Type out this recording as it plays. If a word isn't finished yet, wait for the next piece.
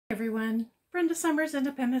everyone, Brenda Summers,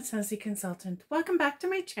 independent Scentsy consultant. Welcome back to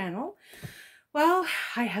my channel. Well,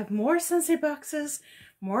 I have more Scentsy boxes,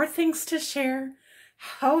 more things to share.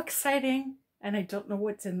 How exciting, and I don't know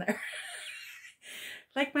what's in there.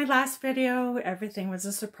 Like my last video, everything was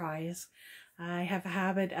a surprise. I have a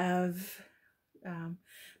habit of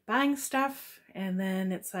buying stuff and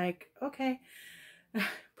then it's like, okay,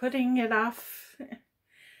 putting it off.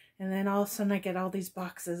 And then all of a sudden I get all these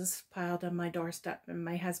boxes piled on my doorstep and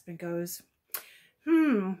my husband goes,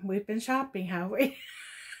 we've been shopping, have we?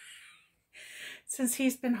 Since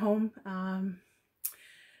he's been home,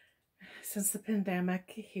 since the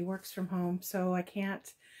pandemic, he works from home, so I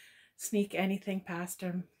can't sneak anything past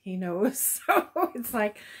him. He knows. So it's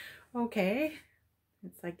like, okay.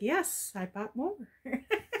 It's like, yes, I bought more.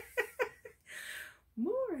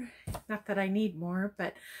 More. Not that I need more,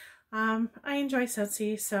 but I enjoy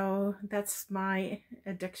Scentsy, so that's my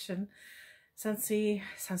addiction. Scentsy,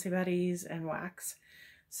 Scentsy Buddies, and wax.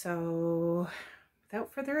 So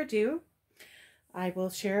without further ado, I will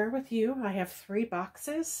share with you. I have 3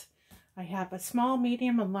 boxes. I have a small,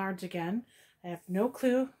 medium, and large again. I have no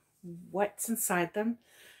clue what's inside them.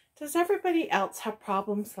 Does everybody else have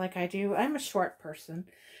problems like I do? I'm a short person.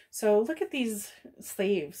 So look at these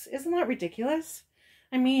sleeves. Isn't that ridiculous?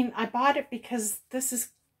 I mean, I bought it because this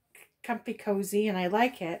is comfy cozy and I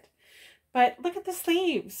like it. But look at the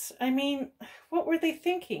sleeves. I mean, what were they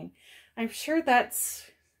thinking? I'm sure that's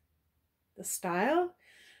the style.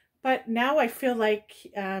 But now I feel like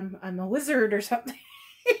I'm a wizard or something.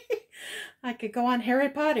 I could go on Harry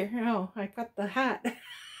Potter. Oh, I got the hat.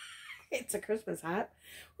 It's a Christmas hat.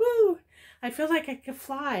 Woo! I feel like I could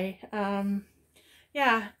fly.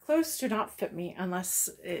 Yeah, clothes do not fit me unless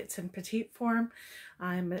it's in petite form.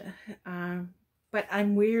 But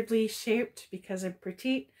I'm weirdly shaped because I'm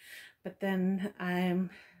petite, but then I'm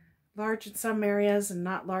large in some areas and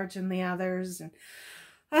not large in the others. And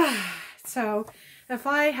so if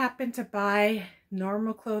I happen to buy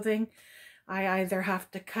normal clothing, I either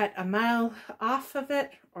have to cut a mile off of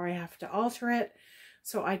it or I have to alter it.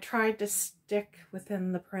 So I tried to stick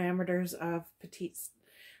within the parameters of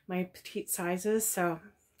my petite sizes. So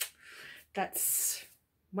that's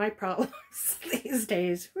my problems these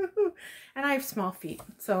days. And I have small feet,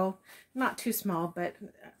 so not too small, but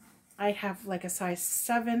I have like a size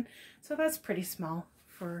 7, so that's pretty small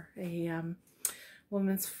for a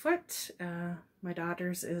woman's foot. My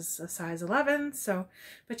daughter's is a size 11, so,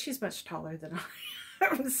 but she's much taller than I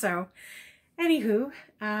am. So anywho,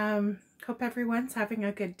 hope everyone's having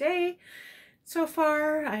a good day so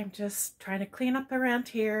far. I'm just trying to clean up around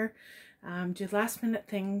here, do last minute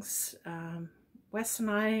things. Wes and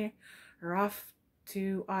I are off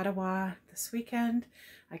to Ottawa this weekend.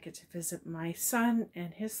 I get to visit my son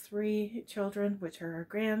and his 3 children, which are our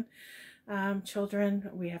grandchildren.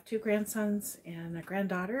 We have 2 grandsons and a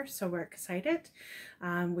granddaughter, so we're excited.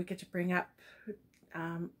 We get to bring up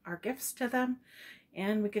our gifts to them,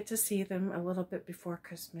 and we get to see them a little bit before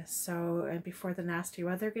Christmas, so, and before the nasty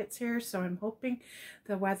weather gets here. So I'm hoping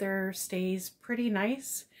the weather stays pretty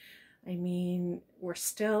nice. I mean, we're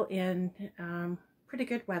still in pretty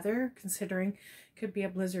good weather, considering it could be a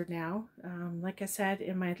blizzard now. Like I said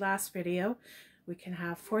in my last video, we can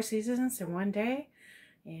have 4 seasons in one day,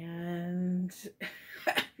 and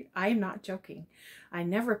I'm not joking. I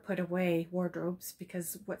never put away wardrobes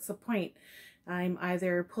because what's the point? I'm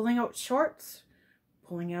either pulling out shorts,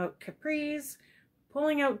 pulling out capris,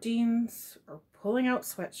 pulling out jeans, or pulling out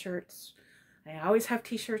sweatshirts. I always have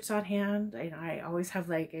t-shirts on hand, and I always have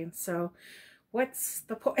leggings, so what's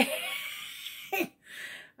the point?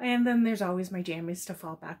 And then there's always my jammies to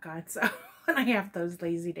fall back on, so when I have those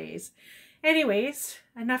lazy days. Anyways,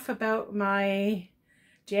 enough about my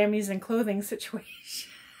jammies and clothing situation.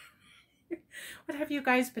 What have you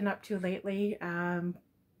guys been up to lately?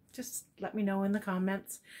 Just let me know in the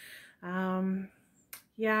comments.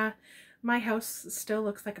 Yeah, my house still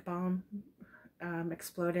looks like a bomb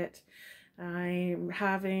exploded. I'm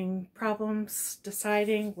having problems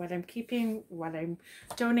deciding what I'm keeping, what I'm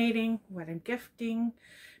donating, what I'm gifting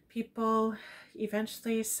people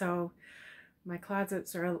eventually. So my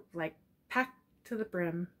closets are like packed to the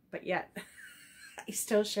brim, but yet I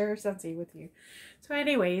still share Scentsy with you. So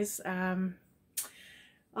anyways,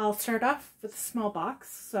 I'll start off with a small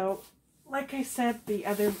box. So like I said, the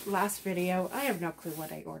last video, I have no clue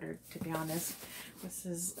what I ordered, to be honest. This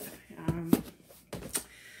is,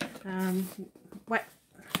 what,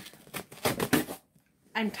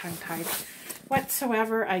 I'm tongue-tied.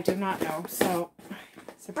 Whatsoever, I do not know. So,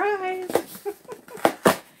 surprise!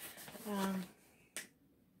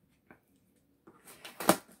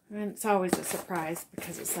 And it's always a surprise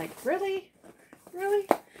because it's like, really? Really?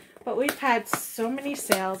 But we've had so many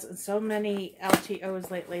sales and so many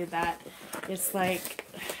LTOs lately that it's like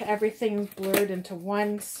everything blurred into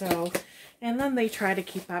one. So, and then they try to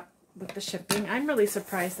keep up with the shipping. I'm really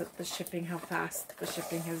surprised at the shipping, how fast the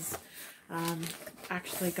shipping has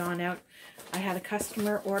actually gone out. I had a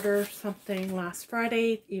customer order something last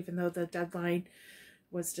Friday, even though the deadline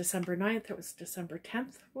was December 9th. It was December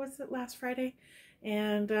 10th, was it last Friday?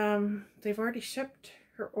 And they've already shipped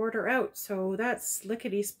her order out. So that's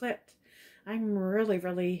lickety split. I'm really,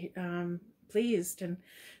 really pleased. And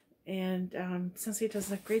Scentsy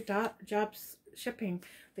does a great job shipping.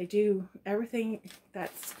 They do everything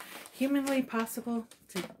that's humanly possible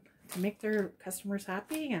to make their customers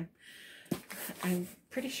happy. And I'm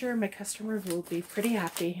pretty sure my customers will be pretty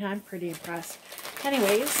happy. I'm pretty impressed.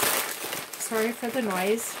 Anyways, sorry for the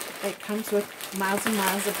noise. It comes with miles and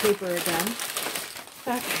miles of paper again.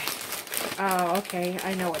 Okay. Oh, okay.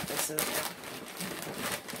 I know what this is.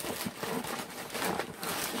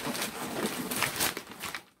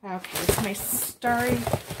 Okay, it's my Starry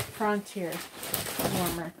Frontier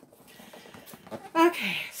warmer.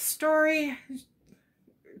 Okay, story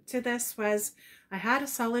to this was I had a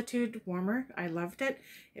Solitude warmer. I loved it.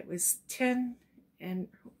 It was tin and,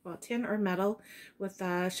 well, tin or metal with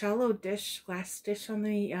a shallow dish, glass dish on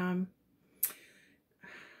the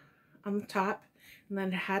top. And then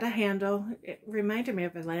it had a handle. It reminded me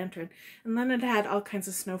of a lantern. And then it had all kinds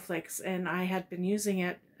of snowflakes. And I had been using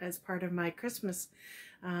it as part of my Christmas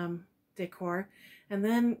decor. And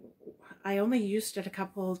then I only used it a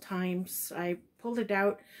couple of times. I pulled it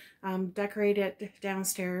out, decorated it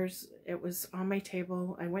downstairs. It was on my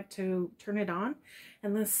table. I went to turn it on,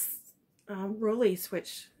 and this rolly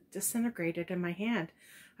switch disintegrated in my hand.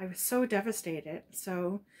 I was so devastated.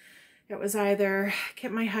 So it was either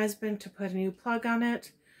get my husband to put a new plug on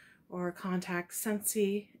it or contact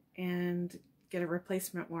Scentsy and get a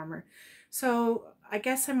replacement warmer. So I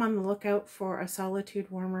guess I'm on the lookout for a Solitude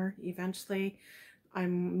warmer eventually. I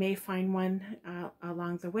may find one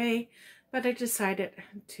along the way, but I decided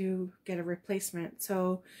to get a replacement.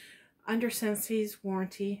 So under Scentsy's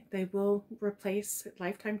warranty, they will replace,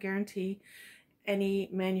 lifetime guarantee, any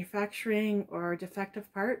manufacturing or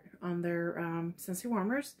defective part on their Scentsy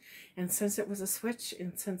warmers. And since it was a switch,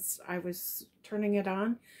 and since I was turning it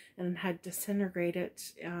on and had disintegrated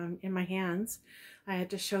in my hands, I had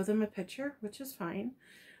to show them a picture, which is fine.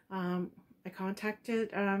 I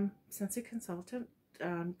contacted Scentsy consultant,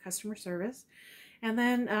 customer service, and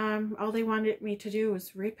then all they wanted me to do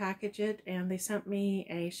was repackage it, and they sent me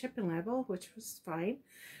a shipping label, which was fine,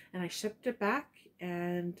 and I shipped it back,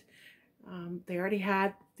 and they already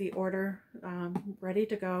had the order ready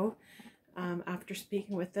to go after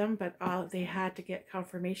speaking with them, but they had to get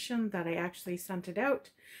confirmation that I actually sent it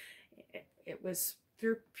out. It was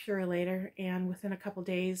through Purelator, and within a couple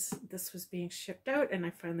days this was being shipped out, and I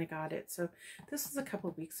finally got it. So this was a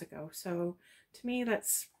couple weeks ago. So to me,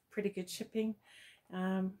 that's pretty good shipping.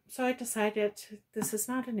 So I decided this is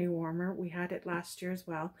not a new warmer. We had it last year as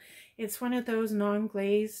well. It's one of those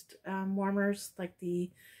non-glazed warmers, like the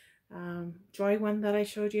Joy one that I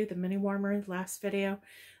showed you, the mini warmer last video.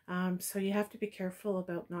 So you have to be careful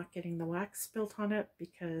about not getting the wax spilt on it,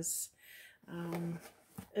 because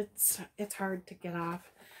it's hard to get off.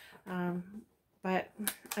 But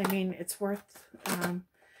I mean, it's worth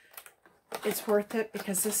it,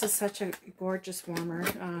 because this is such a gorgeous warmer.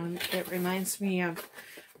 It reminds me of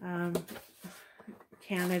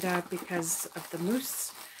Canada because of the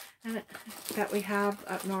moose that we have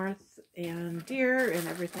up north, and deer and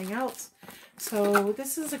everything else. So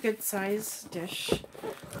this is a good size dish.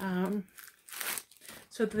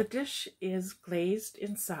 So the dish is glazed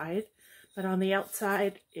inside, but on the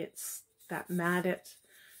outside it's that matted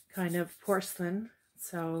kind of porcelain.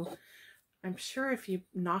 So I'm sure if you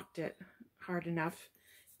knocked it hard enough,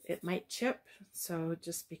 it might chip. So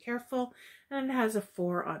just be careful. And it has a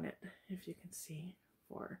 4 on it, if you can see,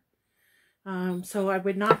 4. So I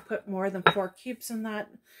would not put more than 4 cubes in that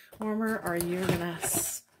warmer, or you're gonna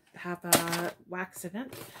have a wax in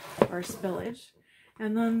it or spillage.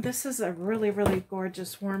 And then this is a really, really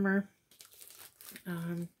gorgeous warmer.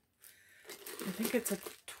 I think it's a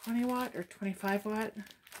 20 watt or 25 watt.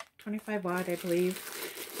 25 watt, I believe.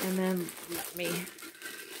 And then let me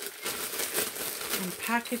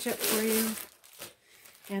unpackage it for you.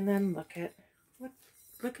 And then look at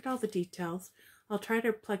all the details. I'll try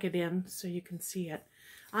to plug it in so you can see it.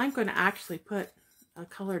 I'm going to actually put a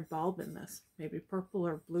colored bulb in this, maybe purple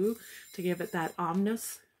or blue, to give it that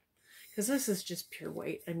ominous, because this is just pure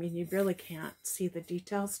white. I mean, you really can't see the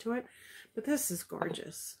details to it, but this is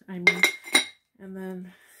gorgeous. I mean, and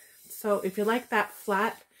then, so if you like that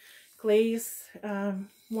flat glaze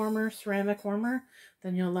warmer, ceramic warmer,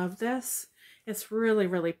 then you'll love this. It's really,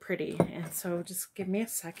 really pretty. And so just give me a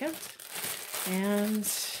second and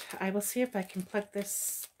I will see if I can plug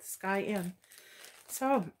this guy in.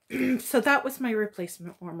 So, so that was my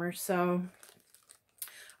replacement warmer. So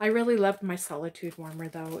I really loved my Solitude Warmer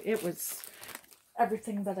though. It was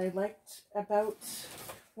everything that I liked about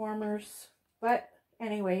warmers. But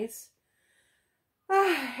anyways,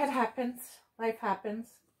 it happens. Life happens.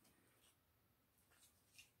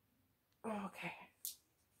 Okay.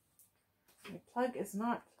 My plug is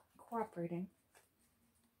not cooperating.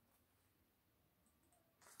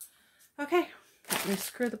 Okay, let me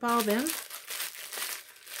screw the bulb in.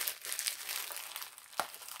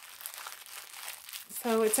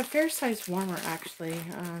 So it's a fair size warmer actually.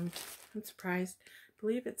 I'm surprised. I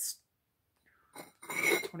believe it's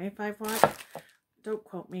 25 watt. Don't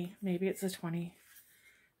quote me. Maybe it's a 20.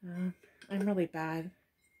 I'm really bad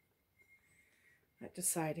at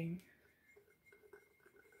deciding.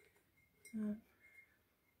 So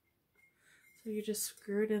you just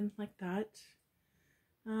screw it in like that.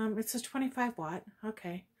 It's a 25 watt.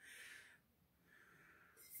 Okay.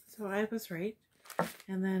 So I was right.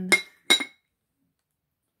 And then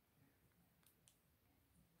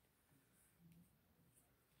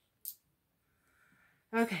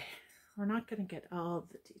okay, we're not going to get all of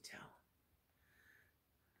the detail.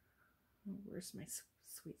 Where's my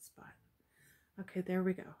sweet spot? Okay, there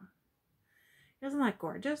we go. Isn't that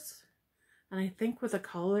gorgeous? And I think with a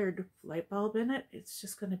colored light bulb in it, it's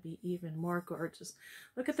just going to be even more gorgeous.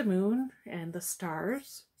 Look at the moon and the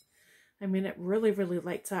stars. I mean, it really, really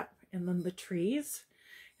lights up. And then the trees.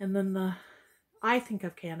 And then I think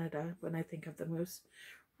of Canada when I think of the moose.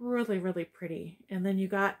 Really, really pretty. And then you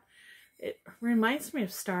got, it reminds me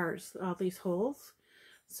of stars, all these holes.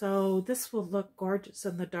 So this will look gorgeous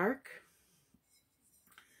in the dark.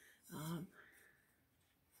 And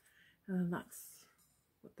then that's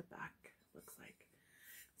what the back looks like.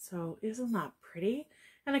 So isn't that pretty?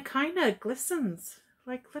 And it kind of glistens.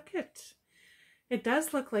 Like, look at, it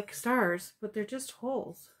does look like stars, but they're just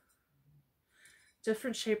holes.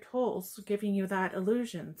 Different shaped holes, giving you that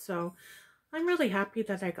illusion. So I'm really happy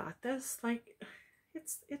that I got this. Like,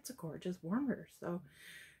 it's a gorgeous warmer. So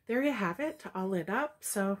there you have it, all lit up.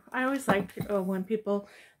 So I always like when people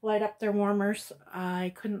light up their warmers.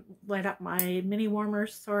 I couldn't light up my mini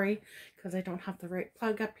warmers, sorry, because I don't have the right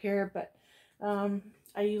plug up here. But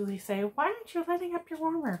I usually say, why aren't you lighting up your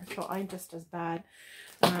warmer? So I'm just as bad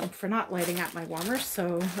for not lighting up my warmers.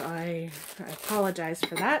 So I apologize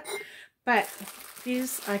for that. But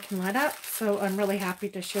these I can light up, so I'm really happy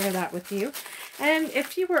to share that with you. And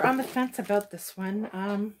if you were on the fence about this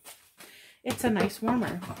one, it's a nice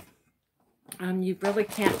warmer. You really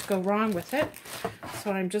can't go wrong with it.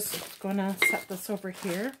 So I'm just going to set this over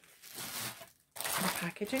here. The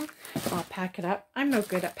packaging. I'll pack it up. I'm no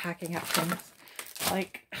good at packing up things.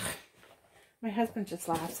 Like, my husband just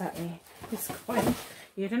laughs at me. He's going,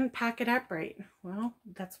 you didn't pack it up right. Well,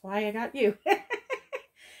 that's why I got you.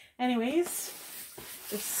 Anyways,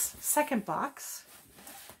 this second box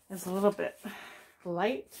is a little bit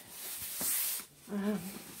light.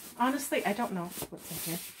 Honestly, I don't know what's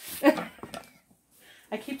in here.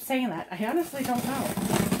 I keep saying that. I honestly don't know.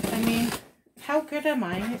 I mean, how good am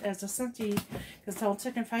I as a Scentsy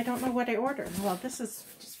consultant if I don't know what I ordered? Well, this is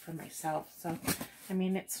just for myself. So, I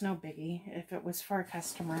mean, it's no biggie. If it was for a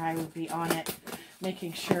customer, I would be on it,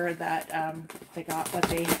 making sure that they got what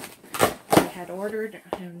they had ordered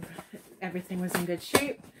and everything was in good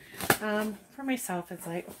shape. For myself, it's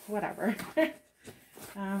like, whatever.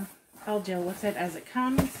 I'll deal with it as it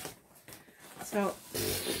comes. So,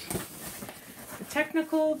 the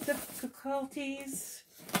technical difficulties.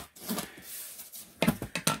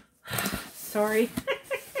 Sorry.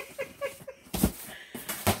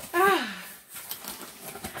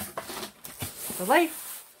 The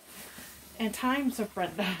life and times of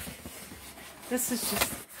Brenda. This is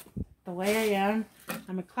just the way I am.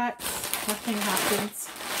 I'm a klutz. Nothing happens.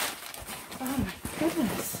 Oh my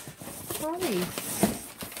goodness. Sorry.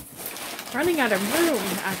 Running out of room,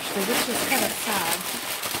 actually, which is kind of sad.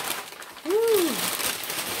 Woo.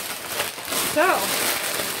 So,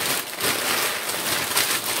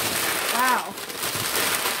 wow.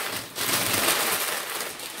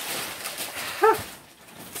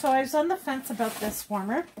 So I was on the fence about this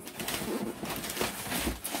warmer.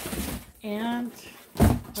 And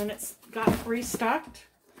when it's got restocked,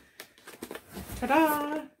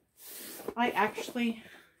 ta-da, I actually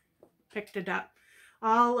picked it up.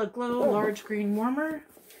 All aglow large green warmer.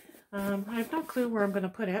 I have no clue where I'm going to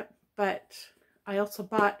put it, but I also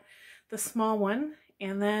bought the small one,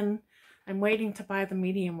 and then I'm waiting to buy the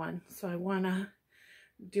medium one. So I want to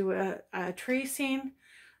do a tracing,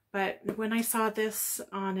 but when I saw this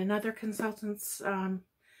on another consultant's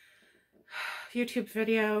YouTube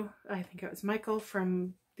video, I think it was Michael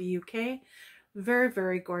from the UK, very,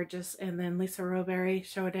 very gorgeous. And then Lisa Roberry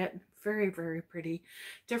showed it, very, very pretty,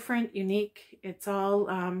 different, unique. It's all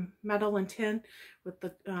metal and tin with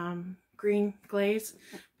the green glaze,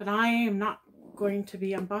 but I am not going to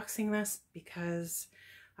be unboxing this because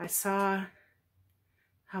I saw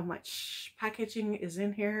how much packaging is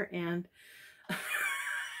in here, and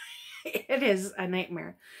it is a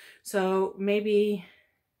nightmare. So maybe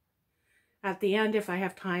at the end, if I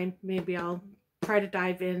have time, maybe I'll try to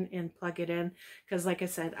dive in and plug it in, because like I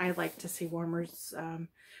said, I like to see warmers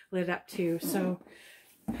lit up too. So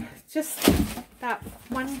just that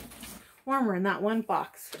one warmer in that one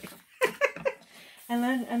box. And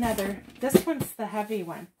then another, this one's the heavy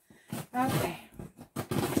one. Okay.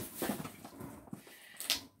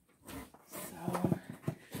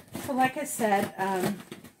 So like I said,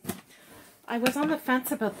 I was on the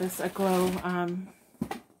fence about this glow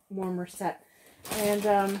warmer set. And,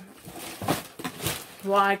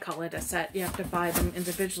 well, I call it a set. You have to buy them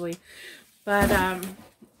individually. But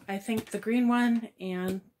I think the green one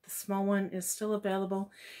and the small one is still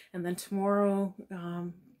available. And then tomorrow,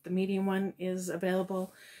 the medium one is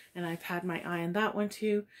available. And I've had my eye on that one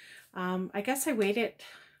too. I guess I waited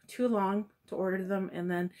too long to order them. And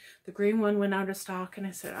then the green one went out of stock. And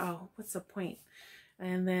I said, oh, what's the point?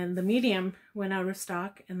 And then the medium went out of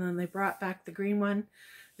stock. And then they brought back the green one.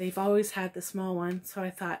 They've always had the small one. So I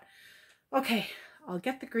thought, okay, I'll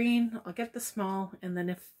get the green, I'll get the small, and then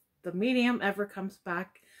if the medium ever comes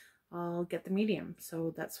back, I'll get the medium.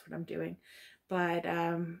 So that's what I'm doing. But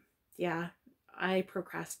yeah, I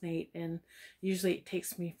procrastinate, and usually it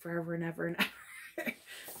takes me forever and ever and ever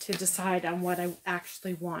to decide on what I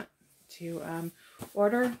actually want to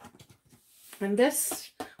order. And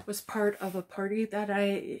this was part of a party that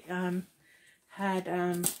I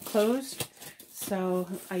had closed. So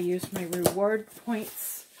I used my reward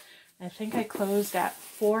points. I think I closed at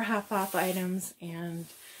 4 half-off items and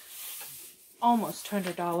almost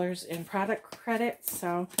 $200 in product credits.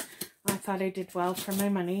 So I thought I did well for my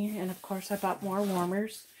money. And of course I bought more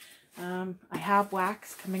warmers. I have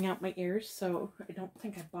wax coming out my ears, so I don't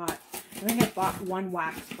think I think I bought one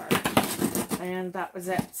wax bar. And that was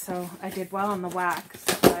it. So I did well on the wax.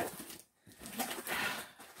 But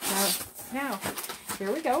now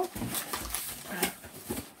here we go.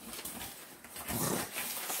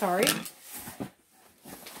 Sorry.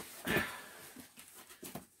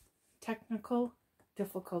 Technical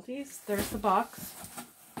difficulties. There's the box.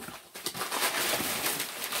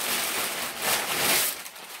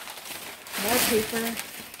 More paper.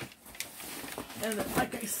 And then,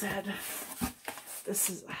 like I said, this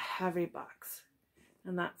is a heavy box.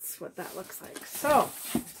 And that's what that looks like. So,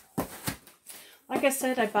 like I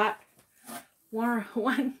said, I bought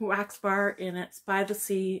one wax bar, and it's By the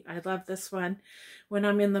Sea. I love this one. When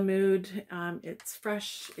I'm in the mood, it's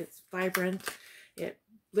fresh, it's vibrant, it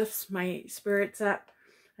lifts my spirits up.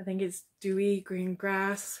 I think it's dewy green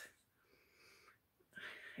grass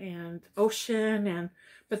and ocean,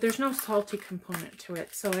 but there's no salty component to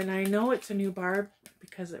it. So, and I know it's a new bar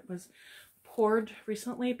because it was poured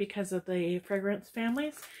recently because of the fragrance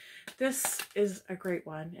families. This is a great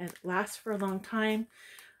one. It lasts for a long time.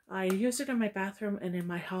 I use it in my bathroom and in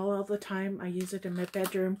my hall all the time. I use it in my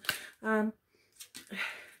bedroom.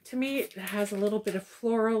 To me, it has a little bit of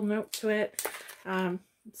floral note to it.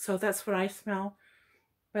 So that's what I smell.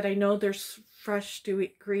 But I know there's fresh,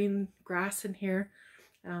 dewy green grass in here.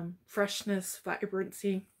 Freshness,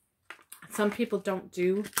 vibrancy. Some people don't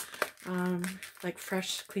do like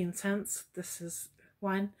fresh, clean scents. This is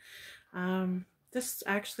one. This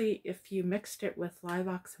actually, if you mixed it with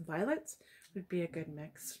lilacs and violets, would be a good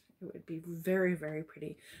mix. It would be very, very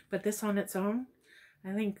pretty. But this on its own,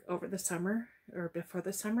 I think over the summer or before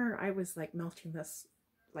the summer, I was like melting this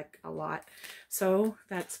like a lot. So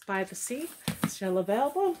that's By the Sea, still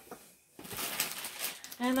available.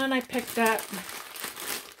 And then I picked up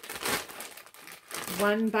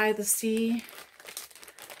one By the Sea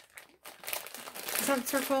scent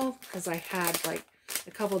circle because I had like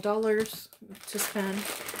a couple dollars to spend.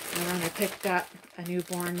 And then I picked up a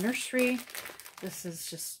newborn nursery. This is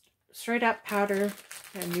just straight up powder,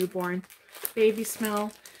 a newborn baby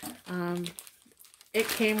smell. It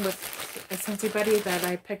came with a Scentsy Buddy that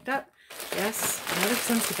I picked up. Yes, another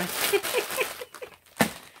Scentsy Buddy.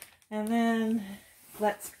 And then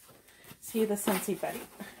let's see the Scentsy Buddy.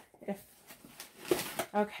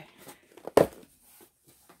 Okay.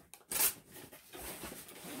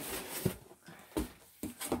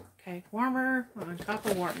 Okay, warmer on top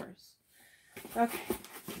of warmers. Okay.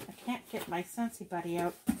 can't get my Scentsy Buddy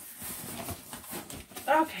out.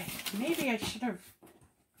 Okay, maybe I should have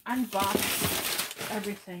unboxed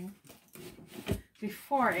everything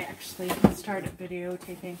before I actually started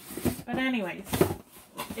videotaping. But anyways,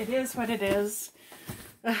 it is what it is.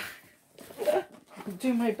 I'll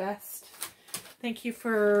do my best. Thank you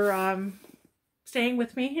for staying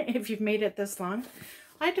with me if you've made it this long.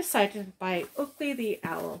 I decided to buy Oakley the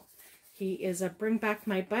Owl. He is a Bring Back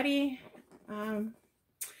My Buddy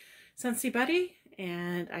Scentsy Buddy,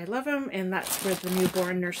 and I love him, and that's where the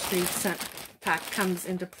newborn nursery scent pack comes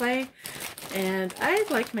into play. And I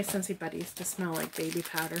like my Scentsy Buddies to smell like baby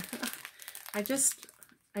powder.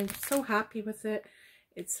 I'm so happy with it.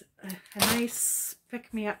 It's a nice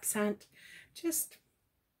pick-me-up scent.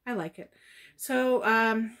 I like it. So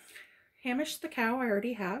Hamish the cow I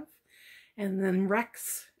already have, and then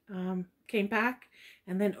Rex came back,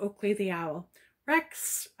 and then Oakley the Owl.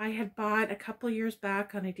 Rex I had bought a couple years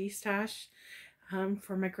back on a destash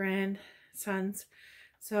for my grandsons.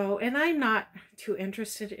 So, and I'm not too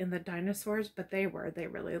interested in the dinosaurs, but they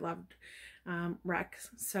really loved Rex.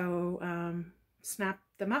 So snap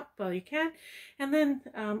them up while you can. And then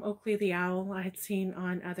Oakley the Owl I had seen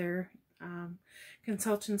on other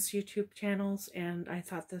consultants' YouTube channels, and I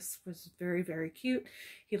thought this was very, very cute.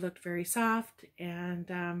 He looked very soft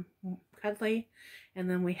and cuddly. And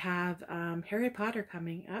then we have Harry Potter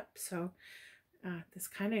coming up, so this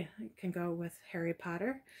kind of can go with Harry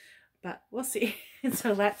Potter, but we'll see.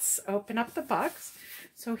 So let's open up the box.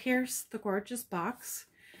 So here's the gorgeous box,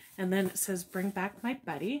 and then it says Bring Back My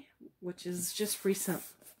Buddy, which is just recent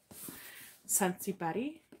Scentsy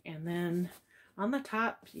Buddy. And then on the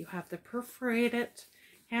top you have the perforated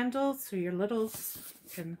handle, so your littles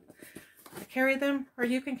can carry them, or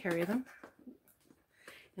you can carry them.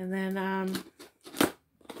 And then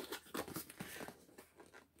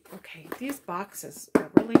okay, these boxes are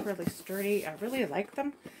really, really sturdy. I really like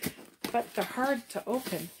them, but they're hard to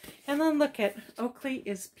open. And then look at Oakley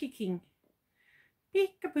is peeking.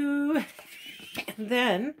 Peekaboo. And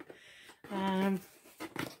then,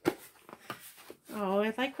 oh,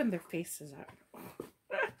 I like when their faces are.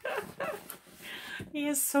 He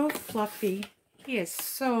is so fluffy. He is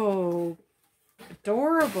so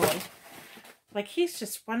adorable. Like, he's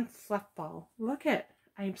just one fluff ball. Look at,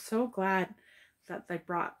 I'm so glad that they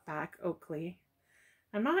brought back Oakley.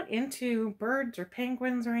 I'm not into birds or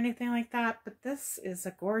penguins or anything like that, but this is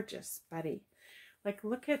a gorgeous buddy. Like,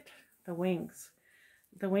 look at the wings.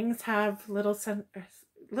 The wings have little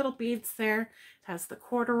beads there. It has the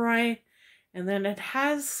corduroy, and then it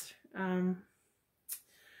has,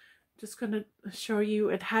 just going to show you,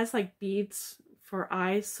 it has like beads for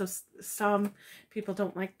eyes. So some people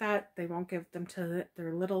don't like that. They won't give them to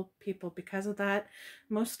their little people because of that.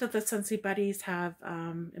 Most of the Scentsy Buddies have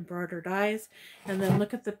embroidered eyes. And then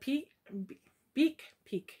look at the beak,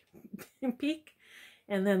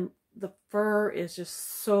 and then the fur is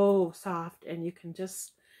just so soft, and you can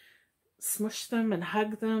just smush them and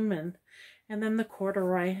hug them. And then the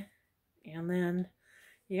corduroy, and then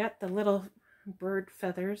you got the little bird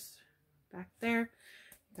feathers back there.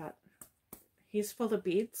 He's full of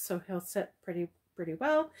beads, so he'll sit pretty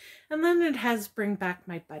well. And then it has Bring Back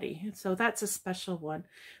My Buddy. So that's a special one.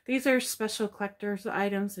 These are special collector's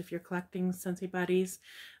items if you're collecting Scentsy Buddies.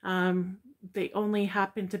 They only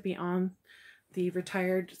happen to be on the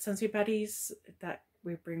retired Scentsy Buddies that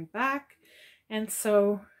we bring back. And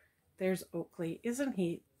so there's Oakley. Isn't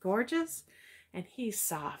he gorgeous? And he's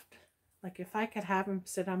soft. Like, if I could have him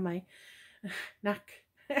sit on my neck,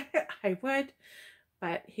 I would.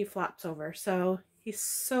 But he flops over, so he's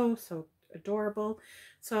so adorable.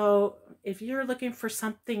 So if you're looking for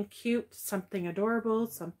something cute, something adorable,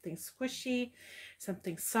 something squishy,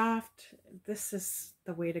 something soft, this is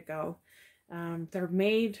the way to go. They're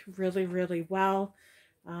made really, really well.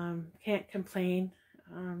 Can't complain.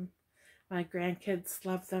 My grandkids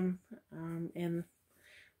love them, and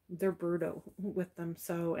they're brutal with them,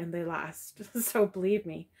 so, and they last. So believe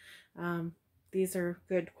me, these are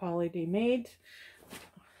good quality made.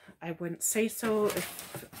 I wouldn't say so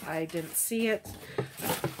if I didn't see it.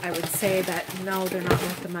 I would say that no, they're not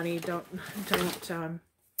worth the money. Don't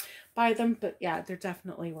buy them. But yeah, they're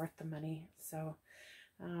definitely worth the money. So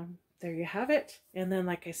there you have it. And then,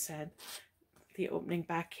 like I said, the opening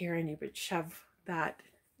back here, and you would shove that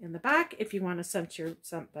in the back if you want to scent your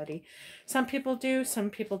scent buddy. Some people do,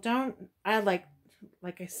 some people don't. I like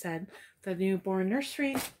I said, the newborn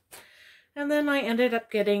nursery. And then I ended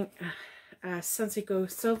up getting Scentsy Go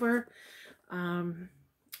Silver.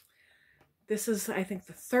 This is, I think,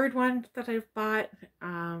 the third one that I've bought.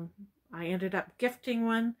 I ended up gifting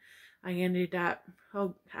one. I ended up,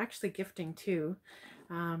 actually gifting two.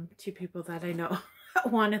 Two people that I know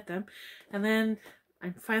wanted them. And then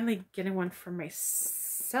I'm finally getting one for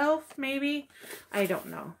myself, maybe. I don't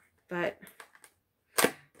know. But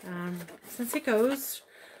since it goes,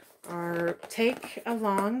 or take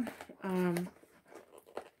along,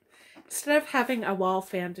 instead of having a wall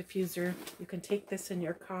fan diffuser, you can take this in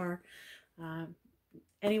your car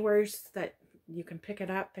anywhere that you can pick it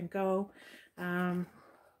up and go.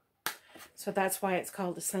 So that's why it's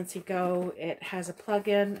called a Scentsy Go. It has a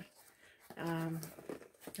plug-in. I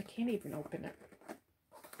can't even open it.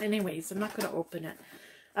 Anyways, I'm not going to open it.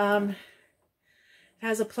 It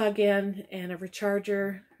has a plug-in and a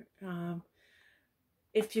recharger.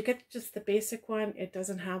 If you get just the basic one, it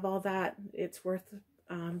doesn't have all that. It's worth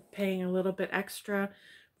paying a little bit extra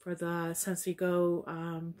for the Scentsy Go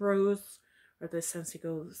Rose or the Scentsy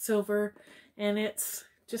Go Silver. And it's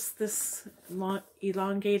just this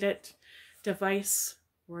elongated device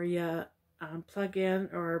where you plug in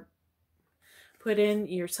or put in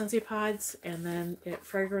your Scentsy pods, and then it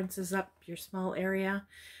fragrances up your small area.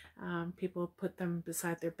 People put them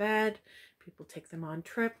beside their bed. People take them on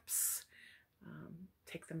trips,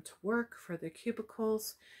 take them to work for their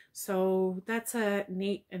cubicles. So that's a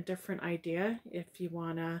neat and different idea if you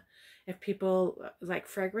wanna, if people like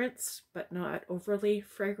fragrance but not overly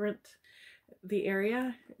fragrant the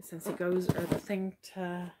area. Scentsy Goes are the thing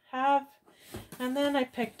to have. And then I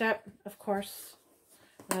picked up, of course,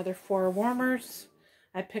 another 4 warmers.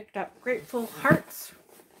 I picked up Grateful Hearts.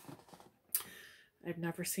 I've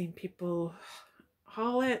never seen people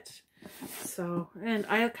haul it. So, and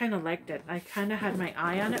I kind of liked it. I kind of had my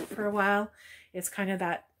eye on it for a while. It's kind of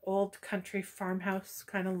that old country farmhouse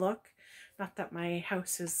kind of look. Not that my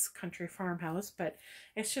house is country farmhouse, but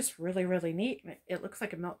it's just really, really neat. It looks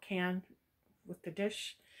like a milk can with the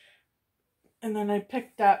dish. And then I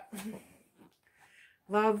picked up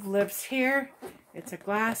Love Lives Here. It's a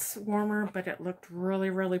glass warmer, but it looked really,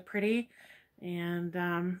 really pretty. And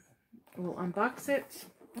we'll unbox it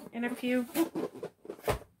in a few.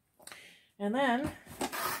 And then,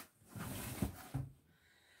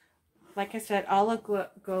 like I said, Olive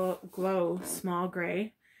Glow Small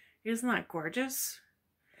Gray. Isn't that gorgeous?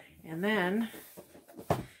 And then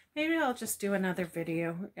maybe I'll just do another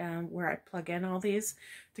video where I plug in all these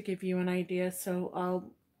to give you an idea. So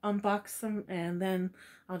I'll unbox them and then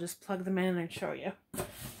I'll just plug them in and show you.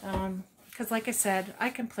 Because like I said, I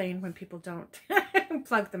complain when people don't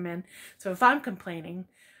plug them in. So if I'm complaining,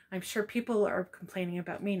 I'm sure people are complaining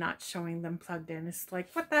about me not showing them plugged in. It's like,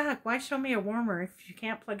 what the heck? Why show me a warmer if you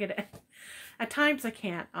can't plug it in? At times I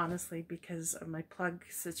can't, honestly, because of my plug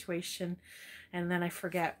situation. And then I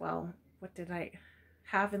forget, well, what did I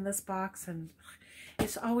have in this box? And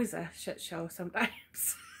it's always a shit show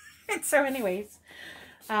sometimes. And so anyways,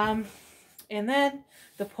 and then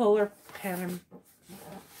the Polar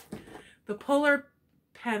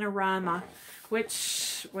Panorama,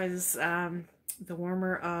 which was the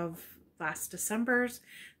warmer of last December's.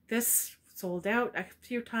 This sold out a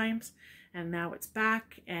few times and now it's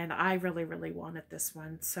back, and I really, really wanted this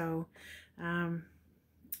one. So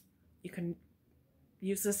you can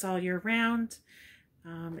use this all year round.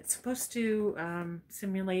 It's supposed to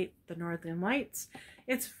simulate the northern lights.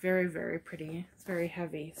 It's very, very pretty. It's very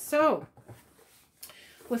heavy. So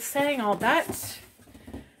with saying all that,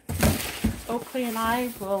 Oakley and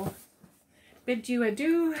I will bid you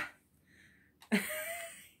adieu.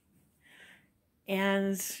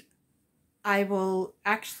 And I will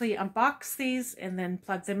actually unbox these and then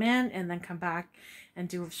plug them in and then come back and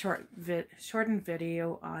do a shortened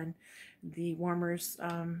video on the warmers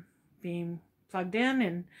being plugged in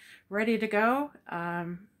and ready to go.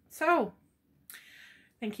 So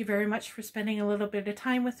thank you very much for spending a little bit of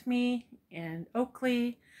time with me and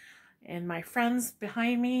Oakley and my friends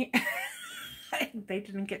behind me. They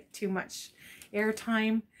didn't get too much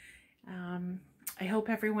airtime. I hope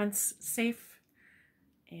everyone's safe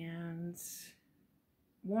and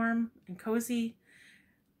warm and cozy.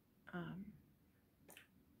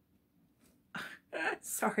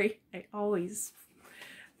 Sorry, I always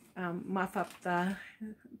muff up the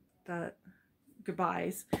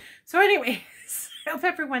goodbyes. So anyways, I hope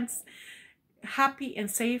everyone's happy and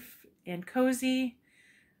safe and cozy.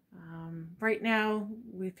 Right now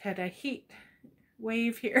we've had a heat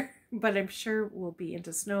wave here, but I'm sure we'll be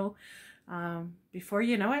into snow before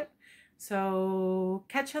you know it. So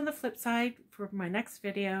catch you on the flip side for my next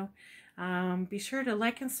video. Be sure to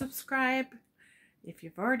like and subscribe. If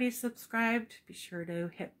you've already subscribed, be sure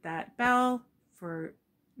to hit that bell for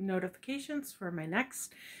notifications for my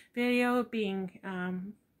next video being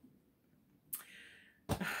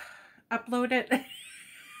uploaded.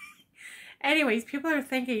 Anyways, people are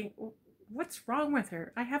thinking, what's wrong with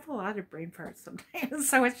her? I have a lot of brain farts sometimes.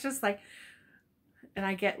 So it's just like, and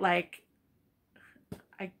I get like,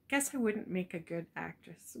 I guess I wouldn't make a good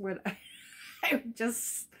actress, would I? I would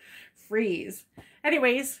just freeze.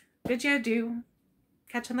 Anyways, bid you adieu.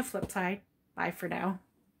 Catch you on the flip side. Bye for now.